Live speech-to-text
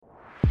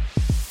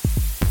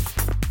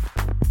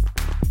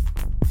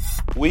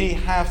We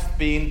have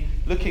been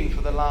looking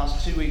for the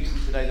last 2 weeks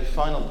and today the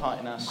final part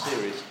in our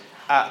series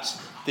at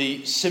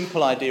the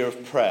simple idea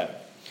of prayer,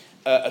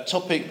 a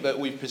topic that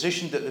we've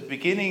positioned at the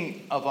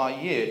beginning of our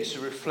year to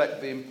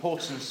reflect the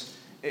importance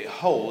it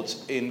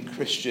holds in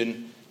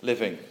Christian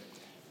living.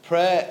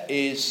 Prayer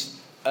is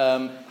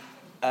an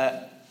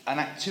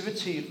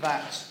activity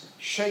that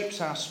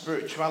shapes our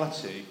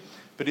spirituality,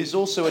 but is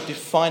also a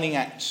defining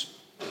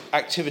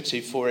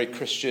activity for a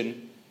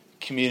Christian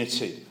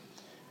community.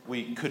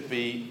 We could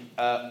be,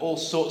 all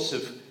sorts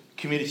of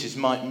communities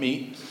might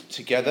meet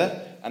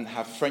together and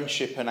have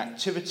friendship and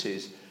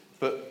activities,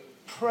 but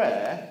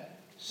prayer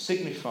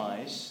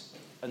signifies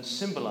and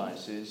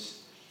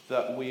symbolises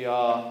that we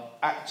are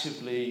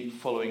actively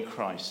following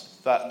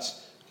Christ, that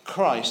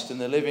Christ and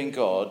the living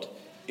God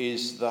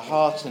is the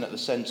heart and at the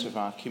centre of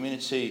our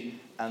community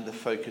and the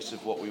focus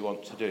of what we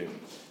want to do.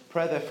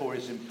 Prayer, therefore,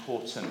 is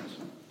important.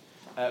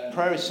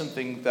 Prayer is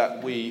something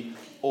that we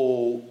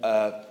all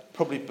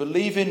probably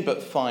believe in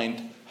but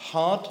find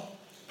hard.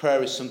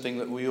 Prayer is something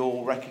that we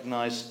all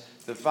recognise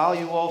the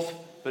value of,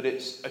 but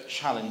it's a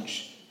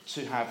challenge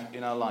to have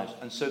in our lives.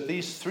 And so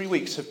these 3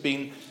 weeks have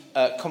been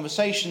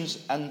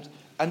conversations and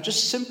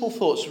just simple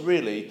thoughts,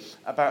 really,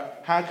 about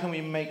how can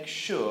we make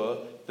sure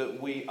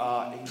that we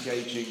are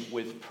engaging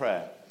with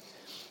prayer.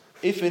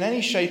 If in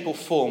any shape or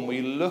form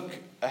we look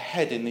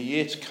ahead in the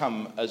year to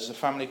come as a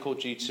family called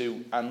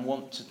G2 and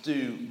want to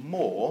do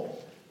more,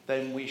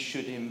 then we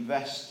should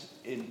invest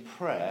in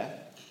prayer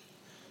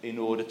in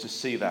order to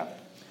see that.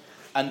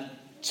 And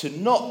to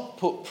not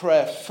put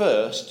prayer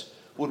first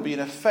would be in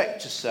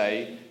effect to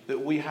say that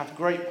we have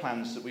great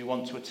plans that we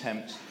want to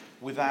attempt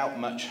without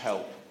much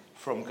help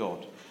from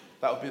God.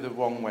 That would be the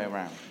wrong way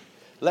around.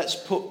 Let's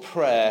put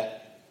prayer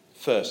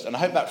first. And I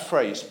hope that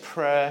phrase,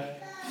 prayer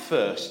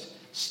first,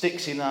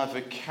 sticks in our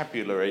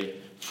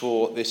vocabulary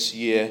for this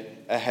year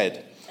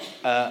ahead.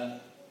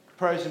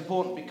 Prayer is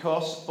important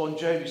because Bon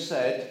Jovi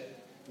said,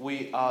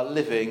 we are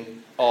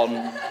living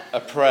on a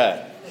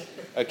prayer.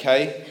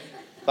 Okay?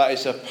 That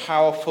is a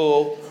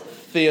powerful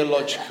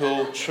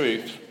theological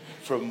truth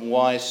from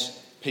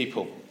wise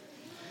people.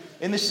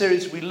 In this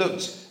series, we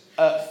looked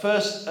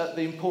first at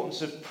the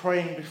importance of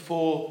praying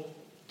before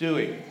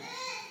doing.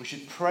 We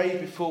should pray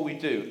before we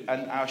do.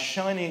 And our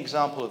shining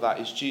example of that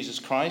is Jesus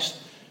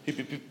Christ, who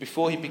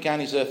before he began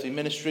his earthly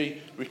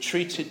ministry,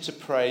 retreated to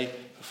pray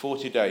for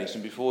 40 days.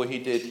 And before he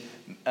did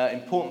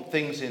important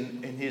things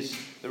in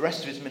the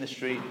rest of his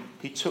ministry,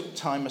 he took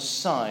time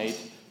aside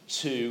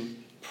to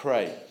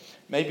pray.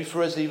 Maybe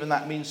for us even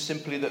that means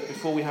simply that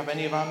before we have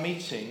any of our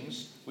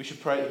meetings, we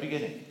should pray at the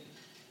beginning.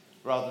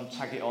 Rather than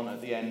tag it on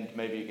at the end,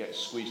 maybe it gets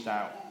squeezed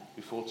out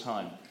before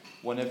time.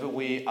 Whenever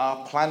we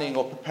are planning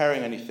or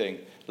preparing anything,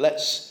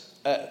 let's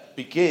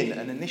begin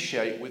and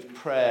initiate with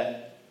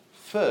prayer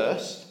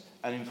first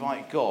and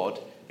invite God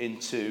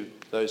into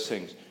those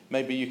things.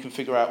 Maybe you can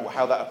figure out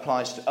how that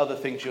applies to other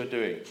things you're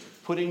doing.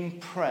 Putting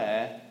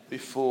prayer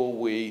before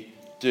we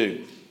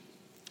do.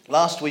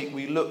 Last week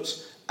we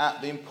looked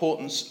at the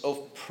importance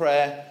of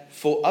prayer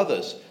for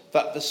others.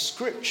 That the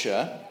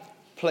Scripture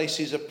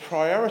places a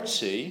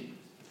priority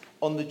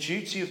on the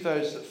duty of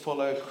those that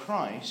follow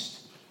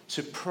Christ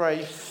to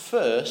pray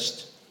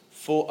first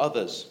for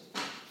others.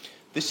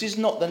 This is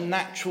not the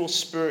natural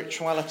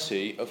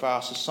spirituality of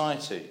our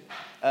society.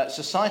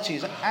 Society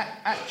is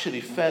actually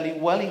fairly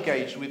well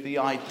engaged with the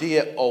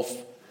idea of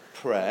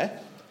prayer,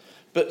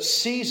 but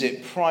sees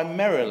it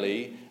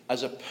primarily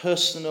as a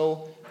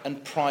personal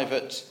and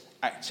private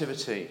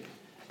activity.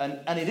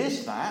 And it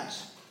is that,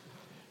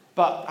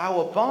 but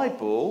our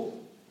Bible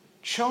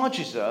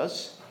charges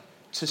us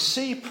to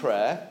see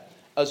prayer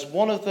as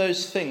one of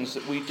those things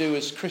that we do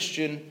as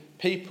Christian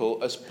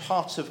people as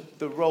part of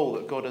the role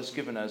that God has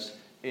given us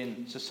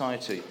in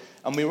society.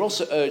 And we're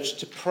also urged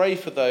to pray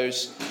for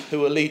those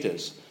who are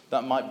leaders.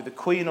 That might be the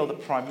Queen or the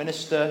Prime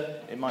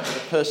Minister. It might be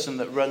the person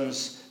that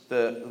runs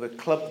the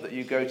club that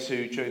you go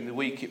to during the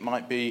week. It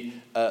might be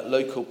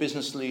local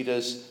business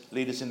leaders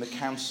in the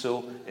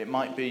council. It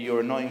might be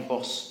your annoying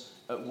boss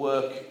at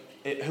work.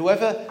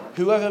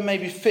 Whoever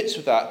maybe fits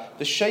with that,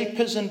 the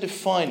shapers and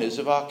definers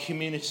of our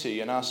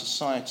community and our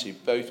society,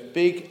 both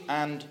big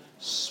and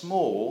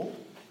small,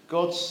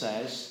 God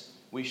says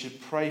we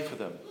should pray for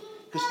them.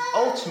 Because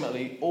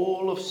ultimately,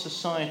 all of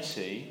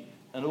society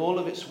and all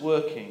of its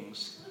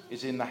workings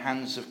is in the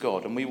hands of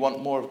God. And we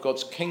want more of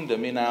God's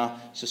kingdom in our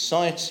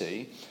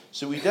society.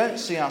 So we don't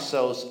see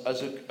ourselves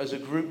as a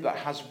group that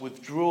has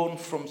withdrawn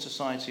from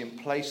society and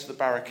placed the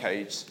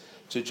barricades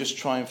to just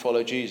try and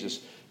follow Jesus.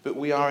 But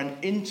we are an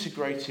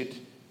integrated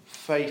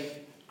faith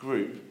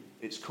group.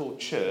 It's called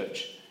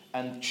church.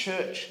 And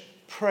church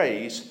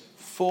prays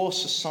for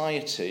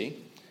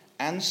society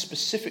and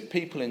specific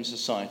people in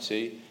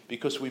society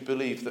because we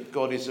believe that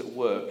God is at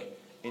work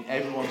in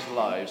everyone's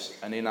lives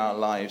and in our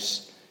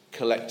lives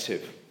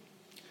collective.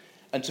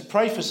 And to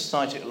pray for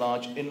society at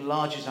large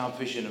enlarges our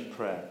vision of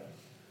prayer.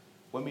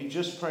 When we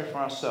just pray for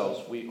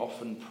ourselves, we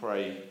often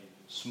pray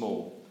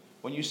small.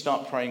 When you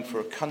start praying for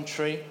a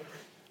country,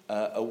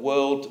 a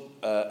world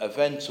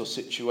event or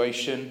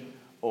situation,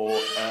 or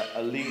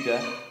a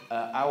leader,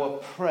 our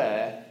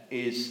prayer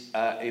is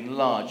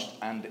enlarged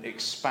and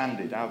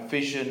expanded. Our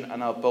vision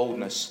and our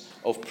boldness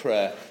of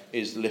prayer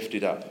is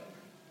lifted up.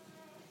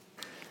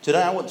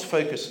 Today I want to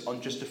focus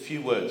on just a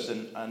few words,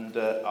 and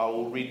I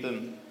will read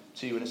them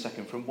to you in a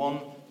second, from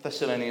 1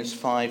 Thessalonians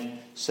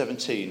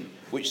 5:17,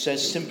 which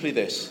says simply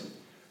this: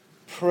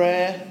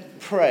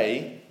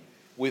 pray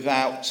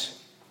without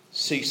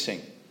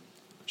ceasing.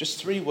 Just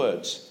 3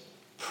 words: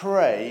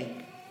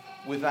 pray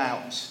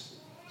without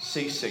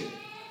ceasing.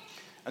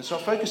 And so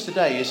our focus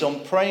today is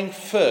on praying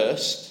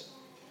first,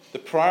 the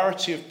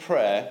priority of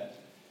prayer,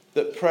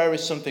 that prayer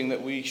is something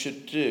that we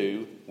should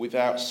do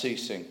without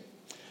ceasing.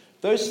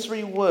 Those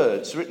 3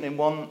 words, written in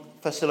 1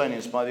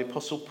 Thessalonians by the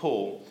Apostle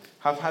Paul,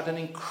 have had an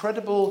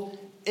incredible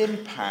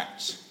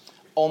impact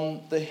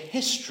on the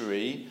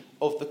history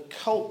of the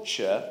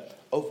culture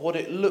of what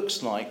it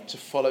looks like to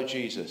follow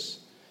Jesus.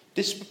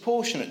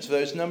 Disproportionate to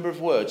those number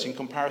of words in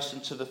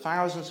comparison to the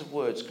thousands of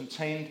words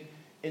contained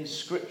in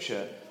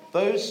Scripture,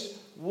 those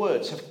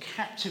words have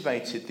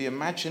captivated the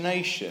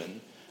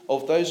imagination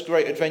of those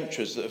great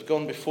adventurers that have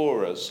gone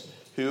before us,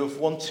 who have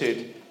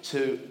wanted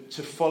to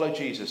follow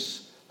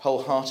Jesus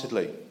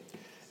wholeheartedly.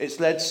 It's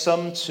led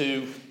some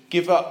to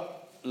give up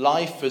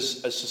life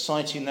as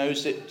society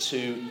knows it,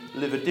 to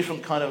live a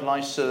different kind of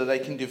life so that they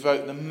can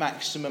devote the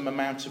maximum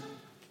amount of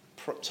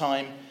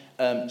time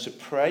to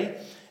pray.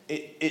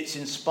 It's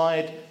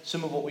inspired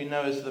some of what we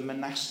know as the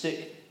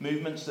monastic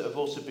movements that have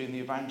also been the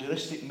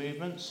evangelistic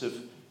movements of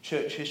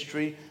church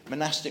history.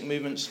 Monastic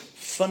movements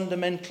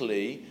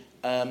fundamentally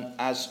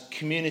as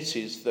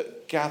communities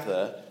that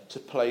gather to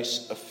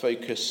place a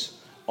focus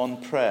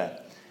on prayer.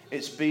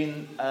 It's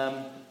been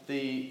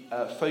the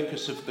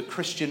focus of the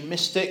Christian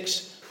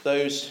mystics,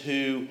 those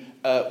who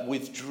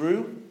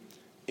withdrew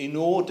in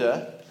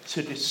order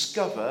to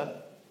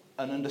discover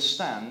and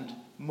understand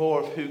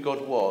more of who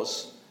God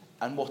was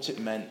and what it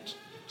meant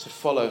to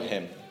follow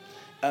him.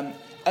 And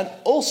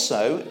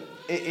also,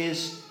 it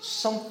is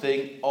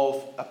something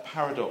of a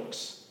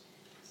paradox.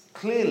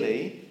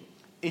 Clearly,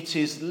 it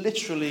is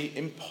literally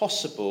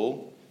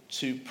impossible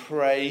to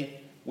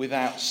pray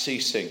without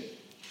ceasing.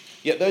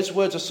 Yet those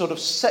words are sort of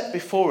set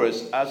before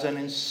us as an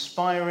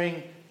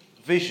inspiring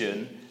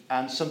vision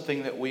and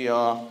something that we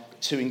are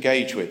to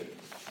engage with.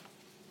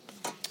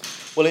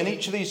 Well, in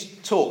each of these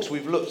talks,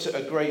 we've looked at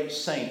a great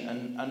saint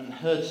and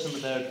heard some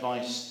of their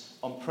advice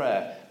on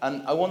prayer.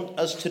 And I want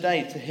us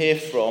today to hear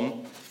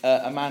from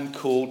a man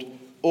called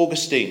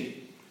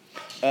Augustine.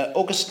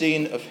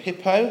 Augustine of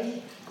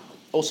Hippo,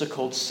 also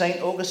called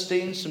Saint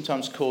Augustine,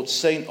 sometimes called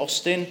Saint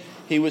Austin.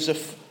 He was a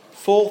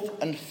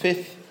 4th and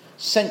 5th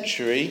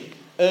century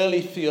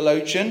early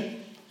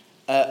theologian,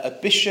 a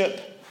bishop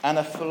and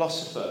a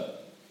philosopher,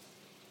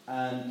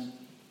 and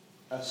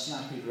a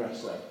snappy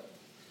dresser,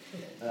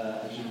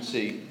 as you can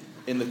see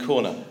in the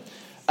corner.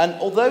 And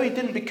although he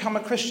didn't become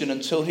a Christian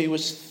until he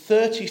was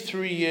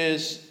 33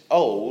 years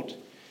old,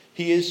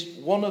 he is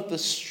one of the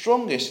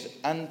strongest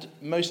and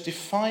most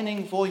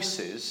defining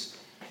voices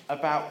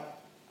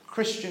about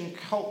Christian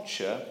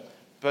culture,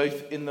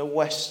 both in the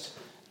West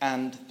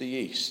and the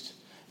East.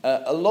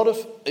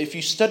 If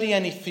you study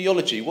any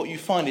theology, what you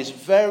find is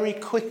very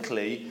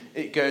quickly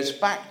it goes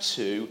back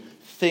to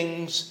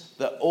things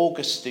that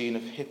Augustine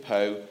of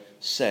Hippo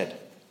said.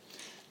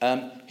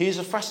 He is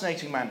a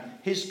fascinating man.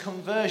 His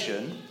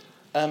conversion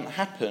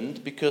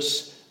happened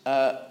because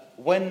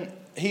when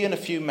he and a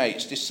few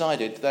mates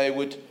decided they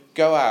would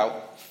go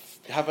out,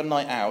 have a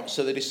night out,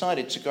 so they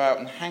decided to go out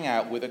and hang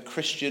out with a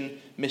Christian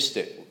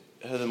mystic.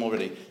 Heard them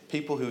already.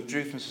 People who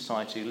withdrew from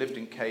society, lived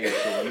in caves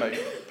or remote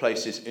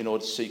places in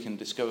order to seek and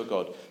discover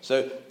God.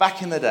 So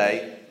back in the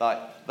day,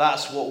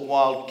 that's what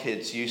wild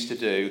kids used to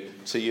do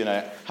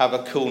to, have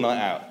a cool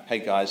night out. Hey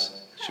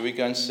guys, should we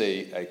go and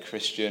see a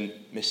Christian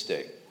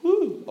mystic?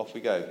 Woo, off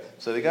we go.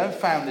 So they go and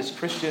found this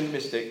Christian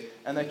mystic,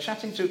 and they're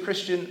chatting to a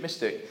Christian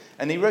mystic.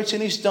 And he wrote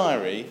in his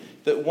diary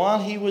that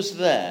while he was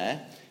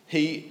there,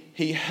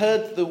 he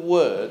heard the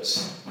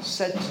words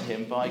said to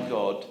him by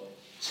God,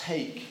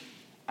 "Take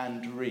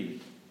and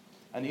read."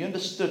 And he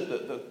understood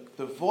that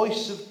the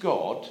voice of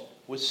God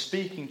was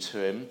speaking to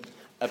him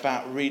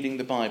about reading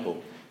the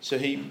Bible. So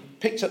he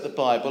picked up the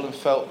Bible and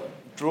felt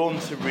drawn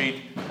to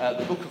read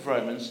the book of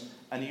Romans,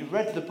 and he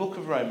read the book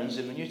of Romans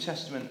in the New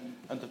Testament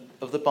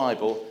of the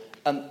Bible,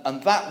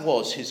 and that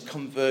was his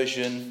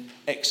conversion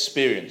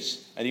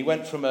experience. And he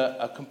went from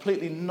a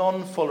completely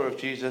non-follower of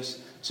Jesus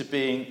to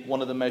being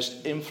one of the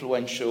most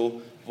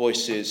influential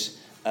voices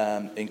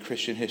in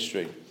Christian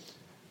history.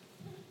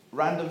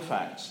 Random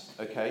facts,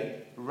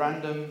 okay?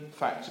 Random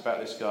facts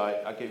about this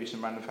guy. I'll give you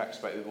some random facts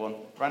about the other one.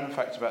 Random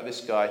facts about this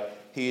guy.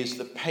 He is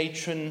the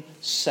patron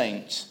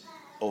saint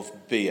of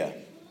beer.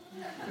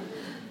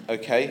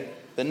 Okay?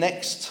 The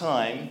next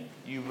time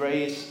you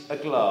raise a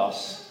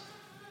glass,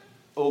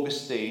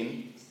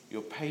 Augustine,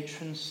 your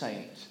patron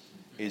saint,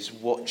 is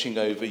watching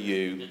over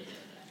you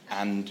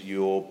and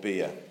your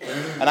beer.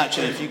 And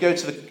actually, if you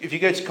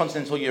go to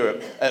continental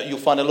Europe, you'll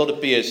find a lot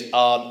of beers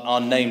are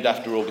named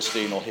after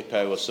Augustine or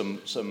Hippo or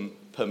some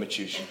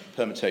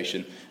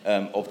permutation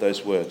of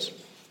those words.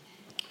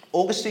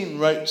 Augustine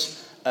wrote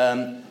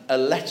a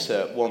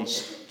letter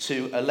once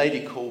to a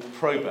lady called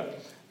Proba.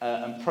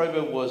 And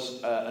Proba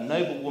was a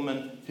noble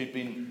woman who'd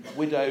been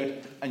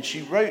widowed, and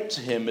she wrote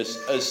to him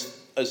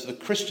as the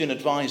Christian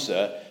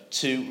advisor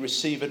to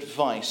receive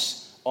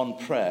advice on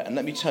prayer. And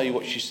let me tell you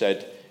what she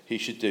said he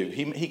should do.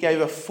 He gave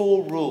her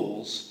 4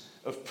 rules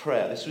of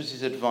prayer. This was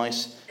his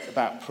advice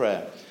about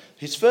prayer.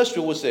 His first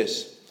rule was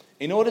this: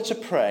 in order to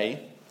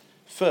pray,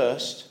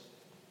 first,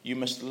 you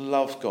must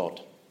love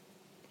God.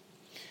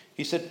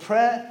 He said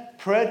prayer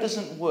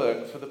doesn't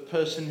work for the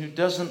person who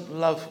doesn't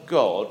love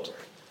God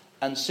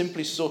and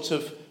simply sort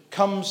of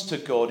comes to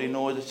God in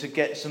order to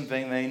get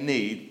something they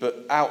need,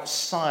 but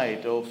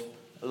outside of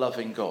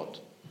loving God.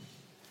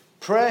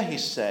 Prayer, he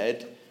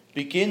said,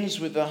 begins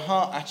with the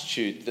heart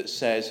attitude that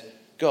says,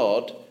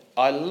 God,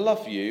 I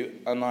love you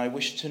and I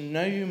wish to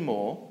know you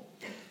more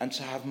and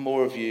to have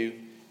more of you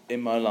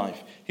in my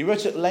life. He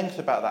wrote at length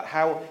about that,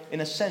 how,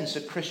 in a sense,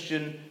 a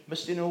Christian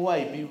must, in a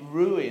way, be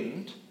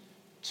ruined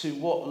to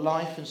what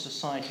life and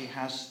society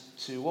has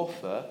to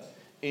offer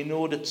in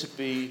order to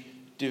be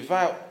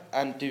devout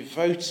and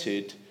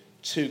devoted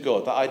to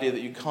God. That idea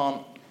that you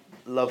can't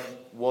love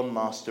one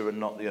master and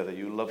not the other.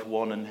 You love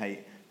one and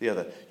hate the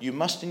other. You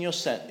must, in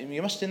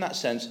that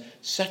sense,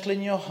 settle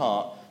in your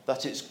heart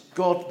that it's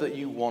God that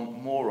you want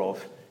more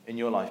of in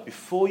your life.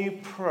 Before you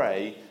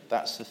pray,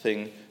 that's the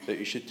thing that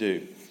you should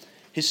do.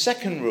 His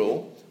second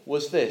rule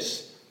was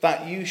this: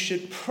 that you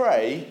should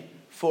pray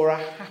for a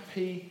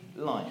happy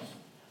life.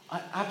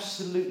 I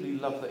absolutely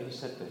love that he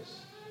said this.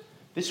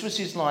 This was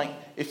his,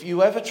 if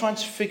you ever trying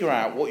to figure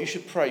out what you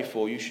should pray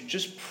for, you should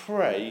just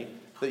pray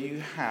that you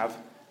have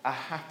a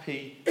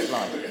happy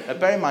life. Now,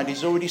 bear in mind,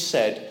 he's already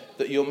said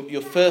that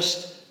your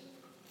first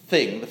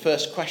thing, the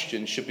first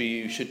question should be,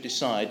 you should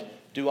decide,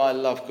 do I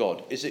love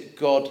God? Is it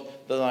God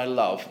that I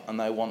love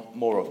and I want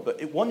more of?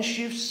 But once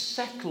you've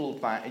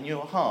settled that in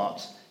your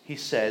heart, he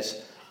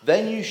says,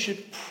 then you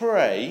should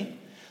pray,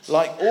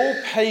 like all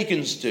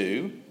pagans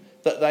do,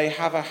 that they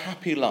have a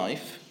happy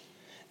life,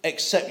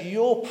 except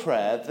your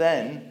prayer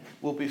then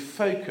will be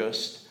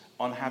focused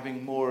on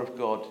having more of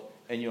God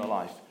in your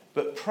life.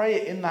 But pray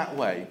it in that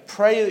way.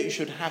 Pray that you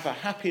should have a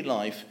happy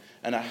life,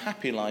 and a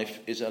happy life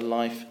is a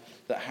life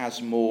that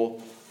has more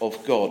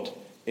of God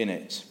in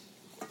it.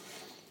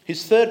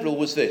 His third rule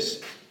was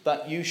this: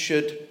 that you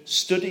should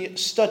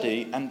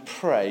study and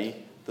pray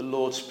the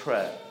Lord's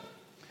Prayer.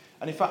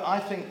 And in fact, I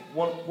think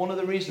one of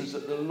the reasons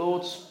that the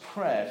Lord's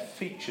Prayer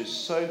features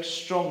so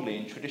strongly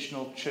in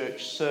traditional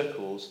church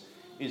circles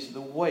is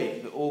the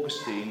weight that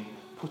Augustine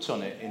put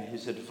on it in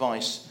his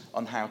advice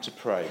on how to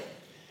pray.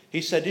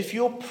 He said, if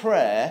your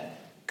prayer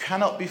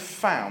cannot be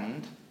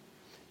found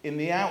in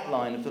the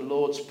outline of the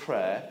Lord's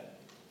Prayer,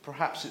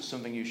 perhaps it's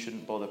something you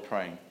shouldn't bother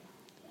praying.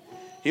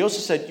 He also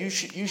said you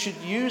should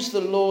use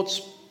the Lord's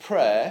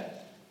Prayer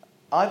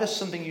either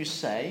something you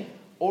say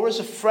or as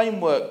a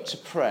framework to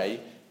pray,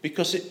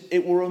 because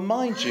it will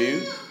remind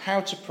you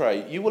how to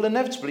pray. You will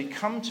inevitably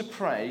come to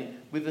pray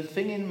with the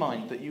thing in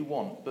mind that you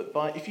want.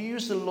 But if you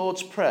use the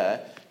Lord's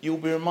Prayer, you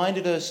will be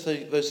reminded of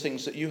those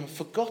things that you have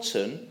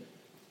forgotten,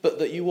 but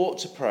that you ought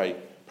to pray.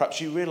 Perhaps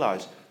you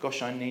realise,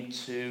 gosh, I need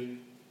to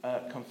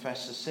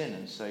confess a sin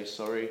and say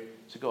sorry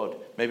to God.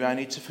 Maybe I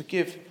need to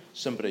forgive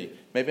somebody.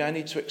 Maybe I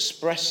need to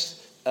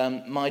express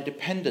my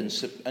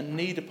dependence and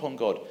need upon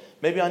God.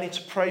 Maybe I need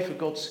to pray for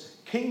God's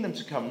kingdom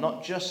to come,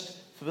 not just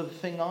for the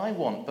thing I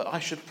want, but I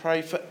should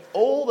pray for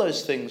all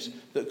those things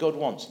that God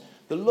wants.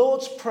 The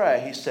Lord's Prayer,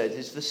 he said,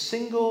 is the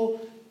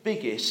single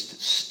biggest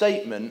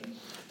statement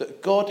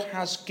that God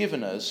has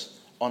given us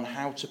on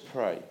how to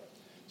pray.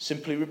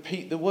 Simply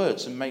repeat the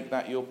words and make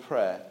that your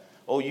prayer.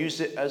 Or use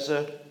it as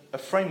a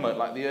framework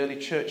like the early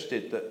church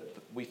did, that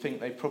we think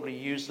they probably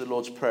used the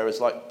Lord's Prayer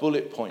as like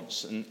bullet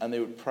points, and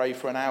they would pray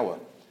for an hour.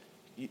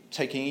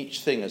 Taking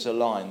each thing as a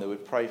line, they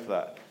would pray for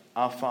that.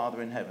 Our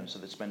Father in heaven, so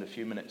they'd spend a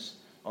few minutes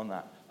on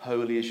that.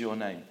 Holy is your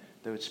name.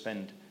 They would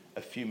spend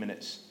a few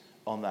minutes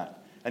on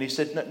that. And he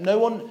said, no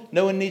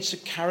one needs to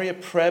carry a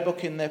prayer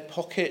book in their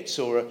pockets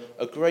or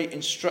a great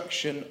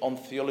instruction on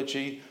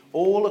theology.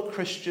 All a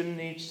Christian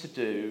needs to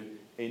do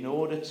in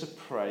order to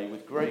pray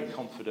with great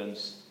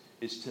confidence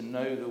is to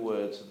know the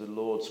words of the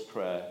Lord's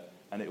Prayer,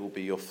 and it will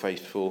be your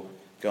faithful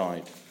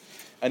guide.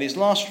 And his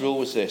last rule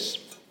was this: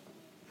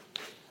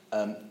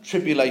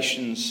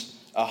 tribulations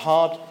are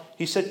hard.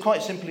 He said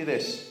quite simply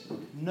this: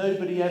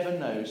 nobody ever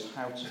knows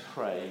how to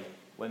pray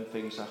when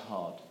things are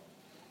hard.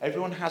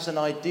 Everyone has an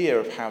idea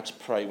of how to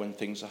pray when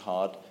things are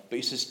hard, but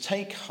he says,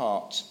 take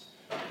heart.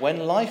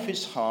 When life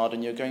is hard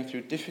and you're going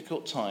through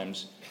difficult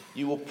times,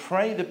 you will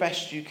pray the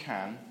best you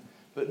can,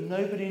 but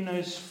nobody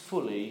knows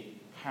fully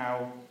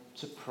how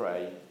to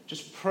pray.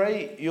 Just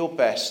pray your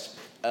best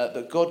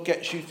that God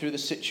gets you through the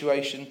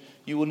situation.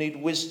 You will need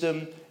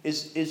wisdom.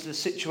 Is the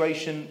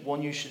situation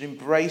one you should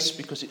embrace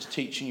because it's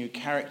teaching you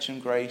character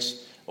and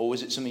grace, or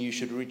is it something you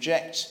should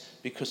reject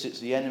because it's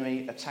the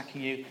enemy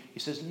attacking you? He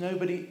says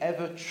nobody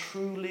ever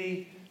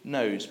truly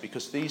knows,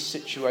 because these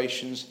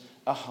situations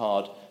are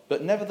hard,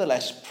 But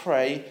nevertheless,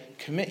 pray,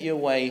 commit your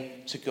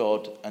way to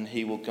God, and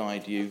he will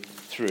guide you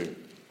through.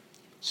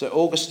 So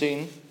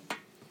Augustine,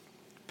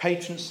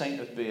 patron saint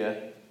of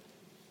beer,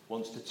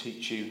 wants to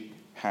teach you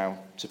how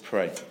to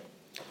pray.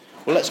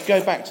 Well, let's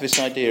go back to this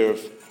idea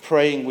of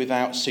praying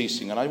without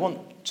ceasing. And I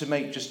want to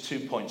make just 2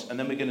 points, and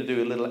then we're going to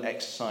do a little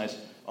exercise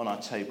on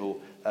our table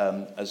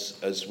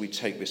as we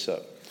take this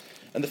up.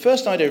 And the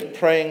first idea of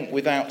praying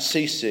without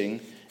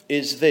ceasing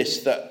is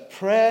this, that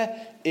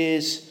prayer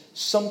is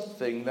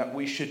something that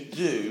we should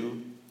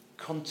do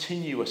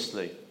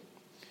continuously.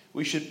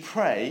 We should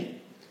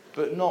pray,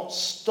 but not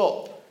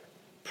stop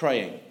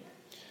praying.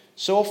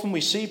 So often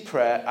we see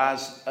prayer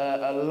as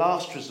a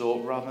last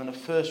resort rather than a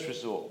first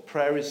resort.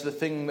 Prayer is the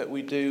thing that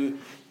we do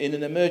in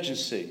an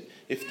emergency.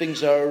 If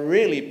things are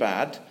really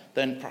bad,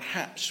 then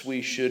perhaps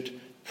we should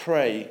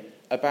pray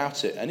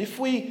about it. And if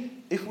we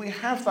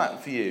have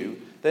that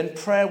view, then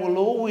prayer will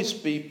always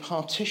be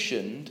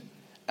partitioned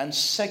and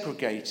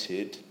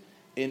segregated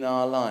in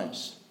our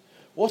lives.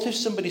 What if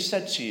somebody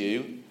said to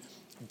you,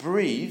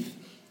 breathe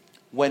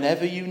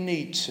whenever you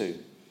need to?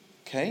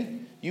 Okay?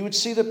 You would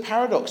see the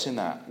paradox in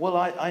that. Well,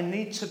 I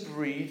need to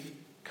breathe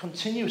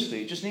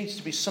continuously. It just needs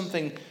to be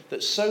something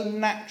that's so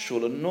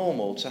natural and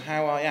normal to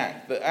how I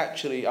act that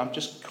actually I'm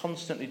just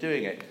constantly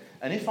doing it.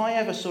 And if I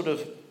ever sort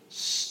of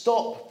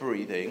stop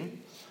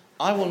breathing,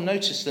 I will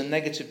notice the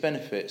negative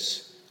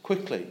benefits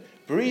quickly.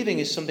 Breathing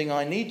is something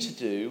I need to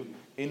do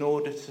in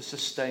order to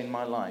sustain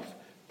my life.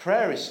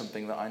 Prayer is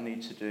something that I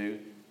need to do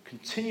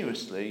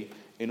continuously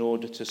in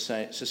order to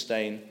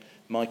sustain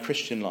my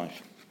Christian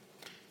life.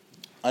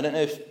 I don't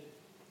know if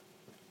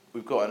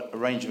we've got a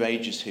range of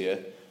ages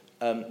here.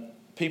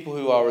 People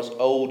who are as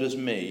old as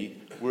me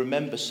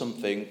remember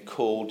something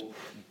called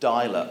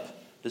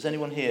dial-up. Does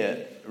anyone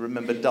here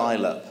remember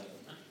dial-up?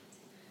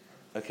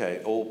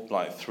 Okay, all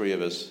like three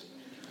of us.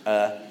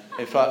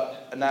 In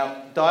fact,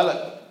 now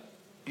dial-up,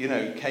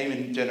 came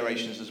in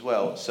generations as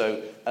well.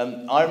 So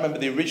I remember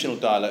the original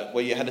dial-up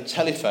where you had a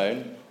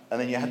telephone and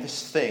then you had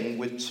this thing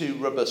with two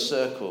rubber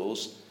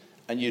circles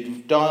and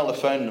you'd dial the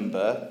phone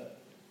number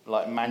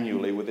like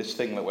manually with this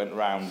thing that went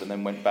round and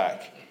then went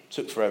back. It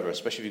took forever,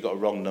 especially if you got a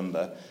wrong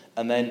number.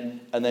 And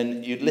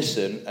then you'd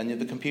listen and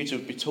the computer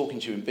would be talking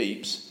to you in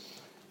beeps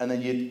and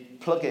then you'd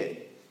plug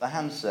the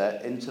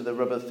handset into the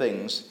rubber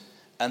things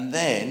and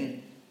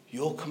then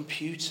your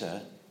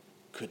computer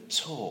could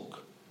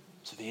talk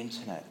to the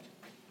internet.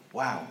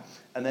 Wow.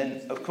 And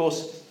then, of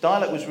course,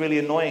 dial-up was really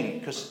annoying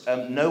because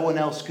no one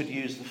else could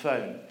use the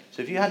phone.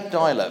 So if you had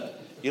dial-up,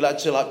 you had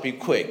to be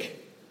quick.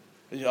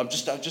 I'm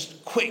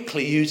just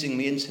quickly using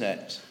the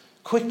internet,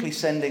 quickly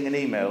sending an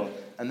email,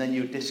 and then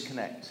you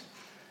disconnect.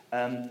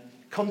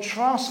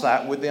 Contrast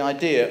that with the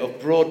idea of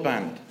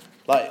broadband.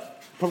 Like,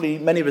 probably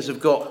many of us have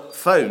got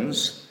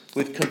phones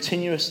with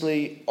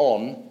continuously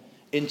on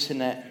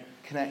internet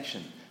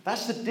connection.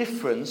 That's the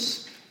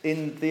difference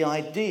in the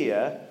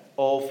idea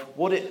of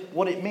what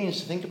it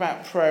means to think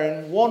about prayer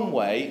in one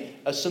way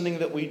as something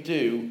that we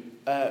do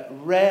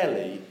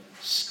rarely,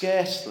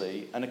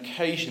 scarcely, and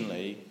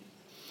occasionally,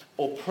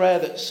 or prayer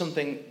that's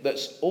something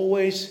that's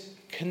always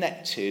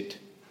connected,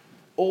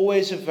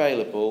 always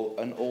available,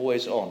 and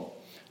always on.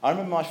 I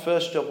remember my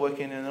first job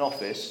working in an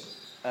office.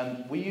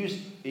 We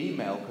used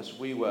email because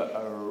we were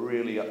a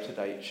really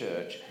up-to-date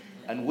church,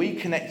 and we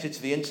connected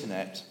to the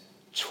internet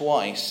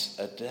twice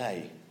a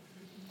day.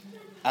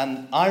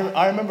 And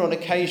I remember on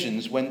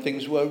occasions when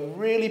things were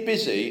really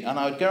busy, and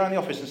I would go around the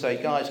office and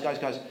say, guys,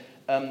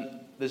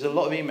 there's a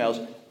lot of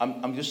emails.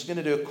 I'm just going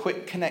to do a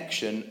quick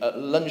connection at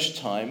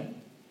lunchtime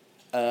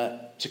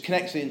to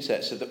connect to the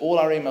internet so that all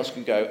our emails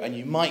can go, and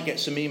you might get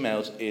some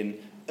emails in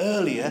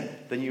earlier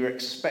than you were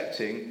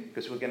expecting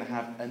because we're going to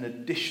have an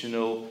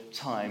additional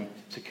time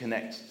to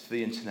connect to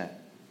the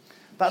internet.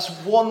 That's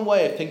one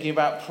way of thinking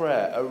about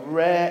prayer, a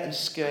rare and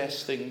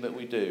scarce thing that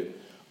we do.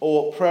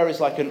 Or prayer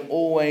is like an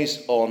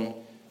always-on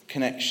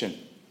connection.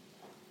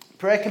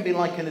 Prayer can be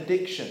like an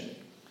addiction.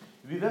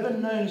 If you've ever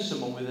known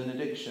someone with an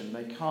addiction,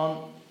 they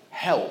can't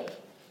help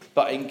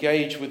but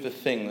engage with the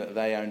thing that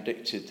they are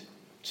addicted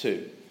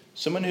to.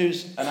 Someone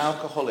who's an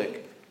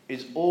alcoholic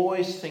is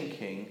always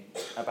thinking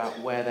about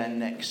where their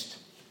next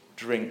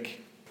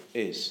drink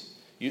is.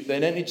 They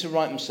don't need to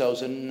write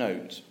themselves a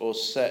note or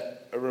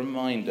set a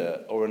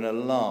reminder or an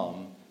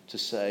alarm to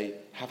say,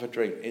 have a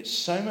drink. It's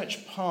so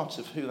much part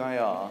of who they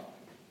are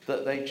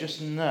that they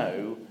just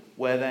know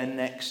where their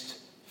next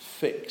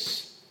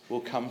fix will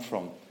come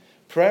from.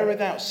 Prayer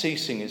without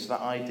ceasing is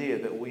that idea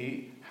that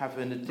we have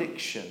an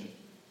addiction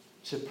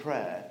to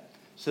prayer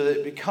so that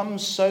it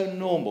becomes so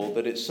normal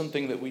that it's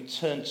something that we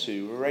turn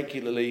to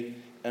regularly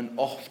and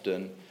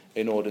often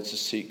in order to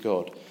seek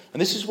God. And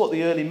this is what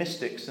the early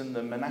mystics and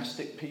the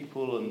monastic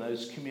people and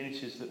those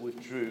communities that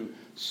withdrew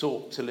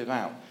sought to live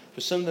out. For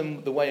some of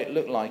them, the way it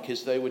looked like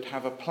is they would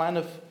have a plan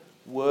of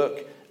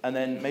work, and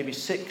then maybe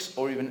 6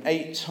 or even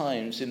 8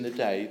 times in the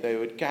day they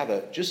would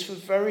gather just for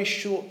very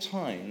short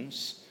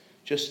times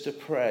just to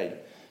pray.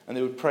 And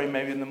they would pray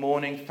maybe in the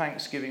morning,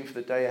 thanksgiving for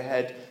the day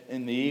ahead.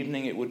 In the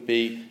evening it would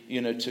be,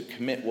 to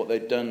commit what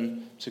they'd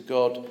done to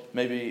God.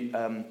 Maybe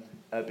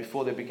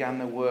before they began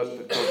their work,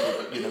 that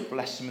God would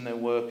bless them in their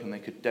work and they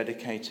could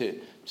dedicate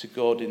it to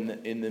God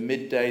in the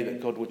midday,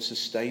 that God would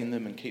sustain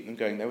them and keep them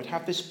going. They would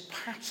have this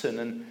pattern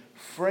and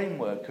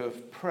framework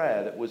of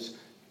prayer that was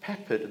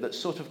peppered, that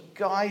sort of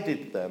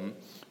guided them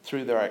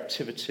through their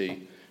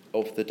activity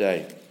of the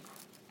day.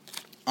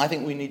 I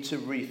think we need to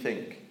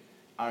rethink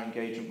our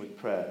engagement with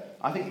prayer.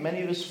 I think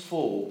many of us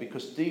fall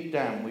because deep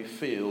down we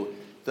feel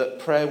that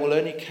prayer will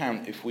only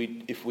count if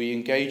we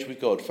engage with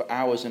God for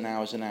hours and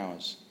hours and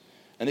hours.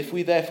 And if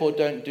we therefore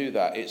don't do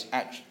that,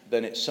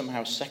 then it's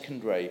somehow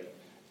second rate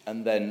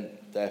and then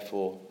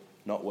therefore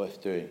not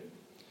worth doing.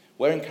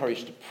 We're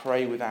encouraged to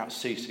pray without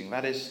ceasing.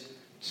 That is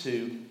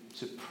to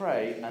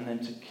pray and then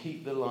to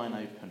keep the line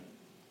open.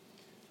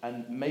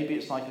 And maybe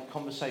it's like a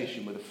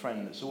conversation with a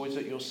friend that's always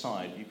at your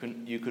side.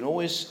 You can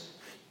always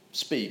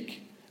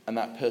speak and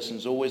that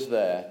person's always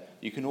there.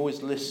 You can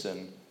always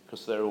listen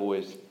because they're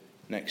always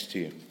next to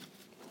you.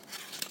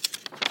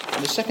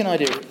 And the second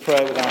idea of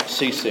prayer without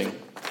ceasing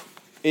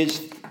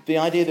is the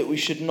idea that we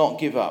should not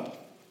give up.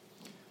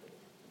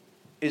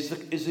 Is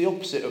the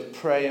opposite of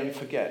pray and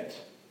forget.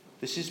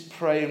 This is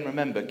pray and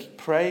remember.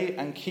 Pray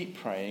and keep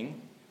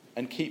praying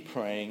and keep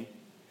praying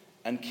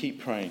and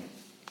keep praying.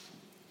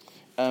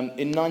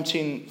 In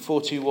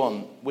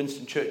 1941,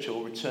 Winston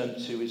Churchill returned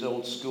to his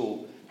old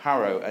school,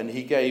 Harrow, and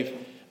he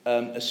gave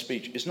a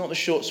speech. It's not the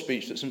short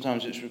speech that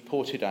sometimes it's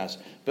reported as,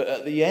 but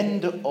at the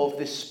end of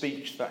this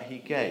speech that he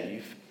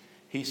gave,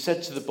 he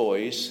said to the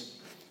boys,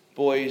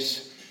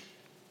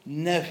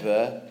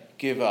 never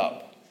give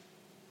up.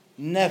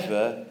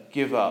 Never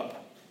give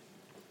up.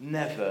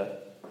 Never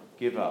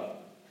give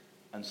up.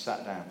 And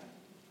sat down.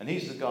 And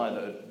he's the guy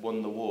that had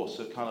won the war,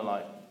 so kind of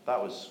like,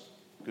 that was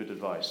good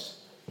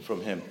advice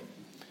from him.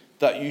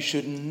 That you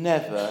should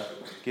never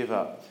give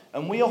up.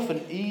 And we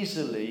often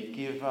easily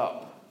give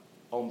up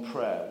on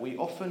prayer. We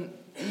often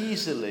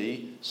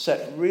easily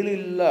set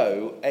really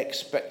low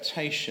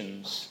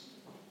expectations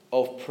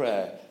of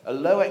prayer. A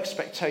low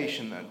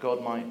expectation that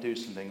God might do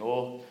something.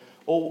 Or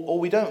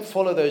we don't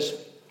follow those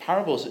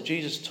parables that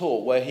Jesus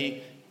taught where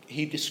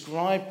he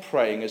described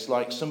praying as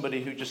like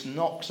somebody who just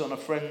knocks on a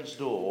friend's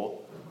door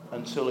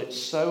until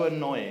it's so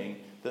annoying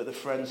that the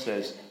friend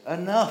says,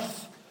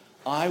 "Enough,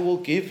 I will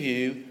give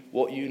you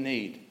what you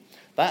need."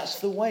 That's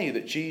the way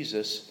that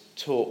Jesus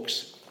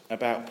talks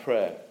about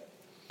prayer.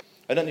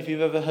 I don't know if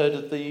you've ever heard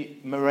of the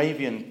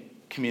Moravian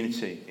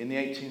community in the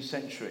 18th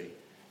century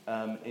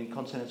in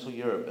continental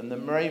Europe. And the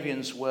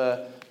Moravians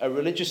were a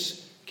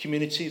religious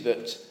community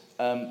that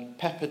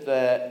peppered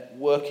their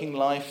working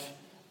life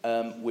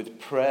with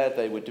prayer.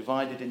 They were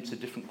divided into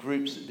different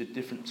groups that did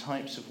different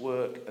types of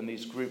work, and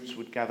these groups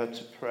would gather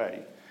to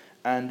pray.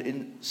 And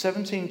in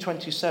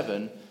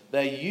 1727,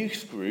 their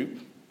youth group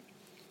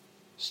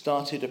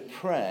started a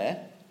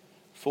prayer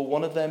for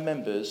one of their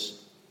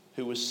members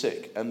who was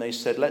sick. And they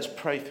said, let's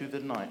pray through the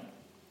night.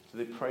 So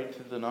they prayed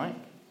through the night.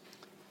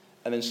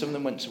 And then some of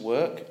them went to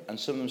work, and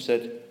some of them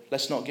said,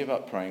 let's not give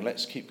up praying,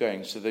 let's keep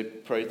going. So they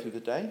prayed through the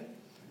day.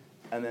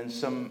 And then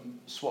some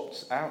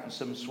swapped out and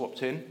some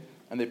swapped in.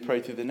 And they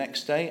prayed through the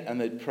next day,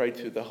 and they prayed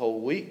through the whole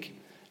week.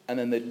 And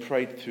then they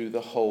prayed through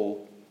the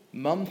whole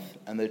month,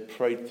 and they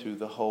prayed through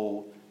the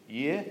whole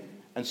year.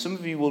 And some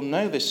of you will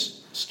know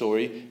this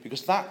story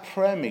because that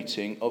prayer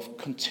meeting of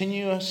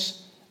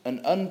continuous and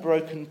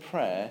unbroken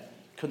prayer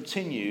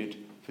continued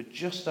for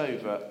just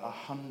over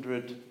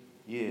 100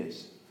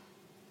 years.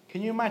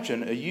 Can you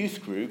imagine a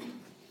youth group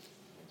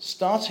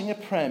starting a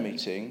prayer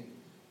meeting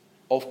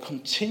of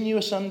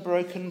continuous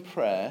unbroken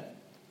prayer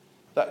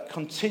that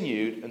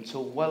continued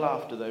until well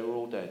after they were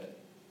all dead?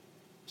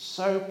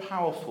 So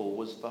powerful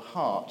was the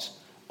heart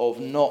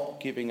of not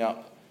giving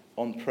up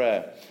on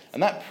prayer.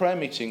 And that prayer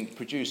meeting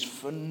produced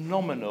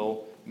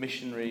phenomenal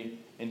missionary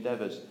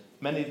endeavours.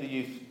 Many of the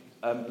youth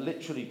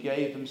literally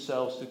gave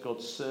themselves to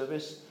God's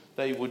service.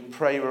 They would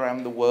pray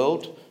around the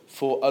world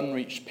for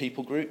unreached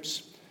people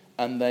groups,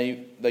 and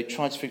they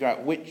tried to figure out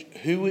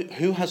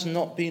who has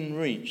not been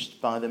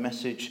reached by the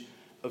message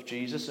of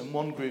Jesus. And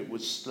one group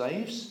was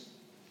slaves.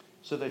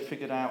 So they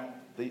figured out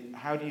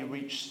how do you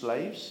reach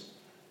slaves?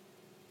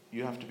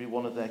 You have to be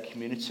one of their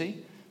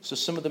community. So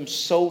some of them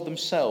sold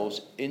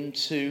themselves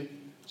into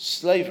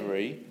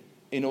slavery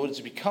in order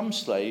to become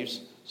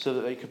slaves so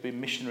that they could be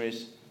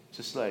missionaries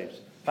to slaves.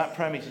 That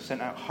prayer meeting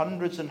sent out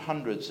hundreds and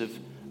hundreds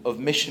of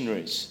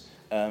missionaries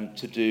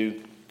to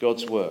do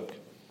God's work.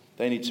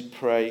 They need to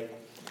pray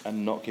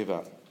and not give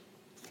up.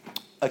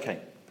 Okay,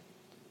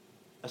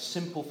 a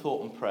simple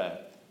thought on prayer.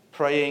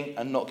 Praying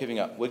and not giving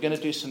up. We're going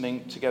to do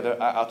something together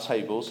at our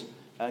tables.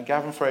 And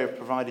Gavin and Freya have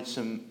provided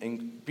some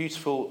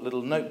beautiful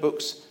little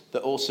notebooks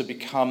that also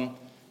become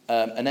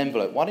an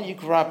envelope. Why don't you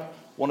grab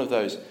one of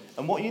those?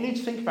 And what you need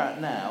to think about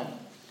now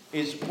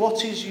is,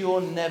 what is your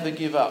never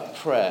give up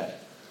prayer?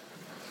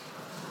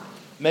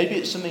 Maybe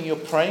it's something you're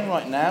praying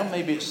right now.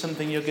 Maybe it's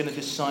something you're going to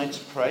decide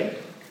to pray.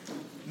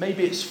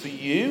 Maybe it's for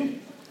you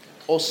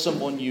or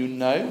someone you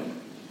know.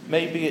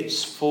 Maybe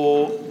it's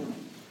for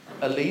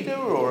a leader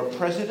or a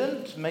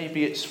president.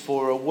 Maybe it's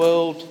for a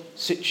world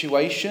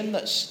situation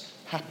that's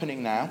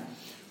happening now.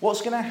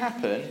 What's going to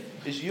happen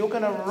is you're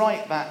going to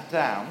write that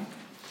down,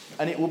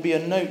 and it will be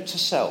a note to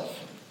self.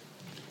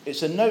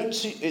 It's a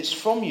note, it's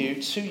from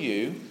you to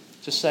you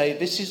to say,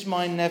 this is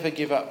my never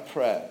give up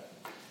prayer.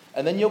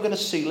 And then you're going to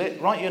seal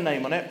it, write your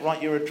name on it,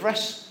 write your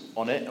address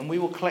on it, and we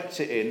will collect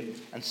it in.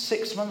 And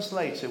 6 months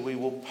later, we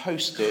will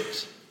post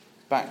it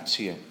back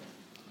to you.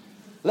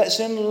 Let's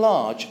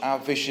enlarge our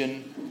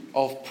vision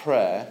of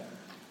prayer.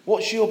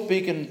 What's your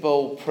big and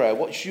bold prayer?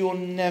 What's your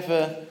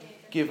never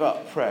give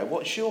up prayer?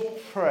 What's your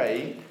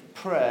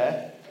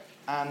prayer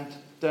and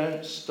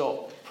don't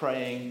stop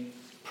praying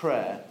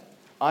prayer?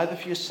 Either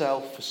for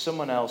yourself, for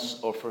someone else,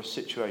 or for a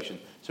situation.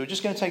 So we're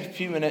just going to take a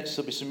few minutes.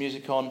 There'll be some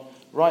music on.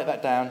 Write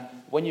that down.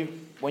 When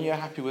you're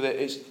happy with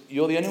it,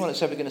 you're the only one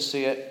that's ever going to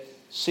see it.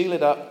 Seal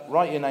it up.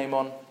 Write your name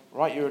on.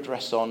 Write your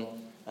address on,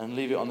 and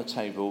leave it on the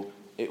table.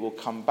 It will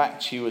come back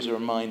to you as a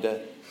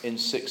reminder in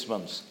 6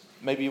 months.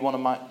 Maybe you want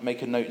to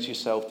make a note to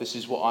yourself. This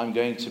is what I'm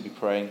going to be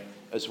praying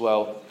as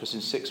well, because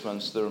in 6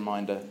 months the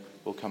reminder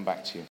will come back to you.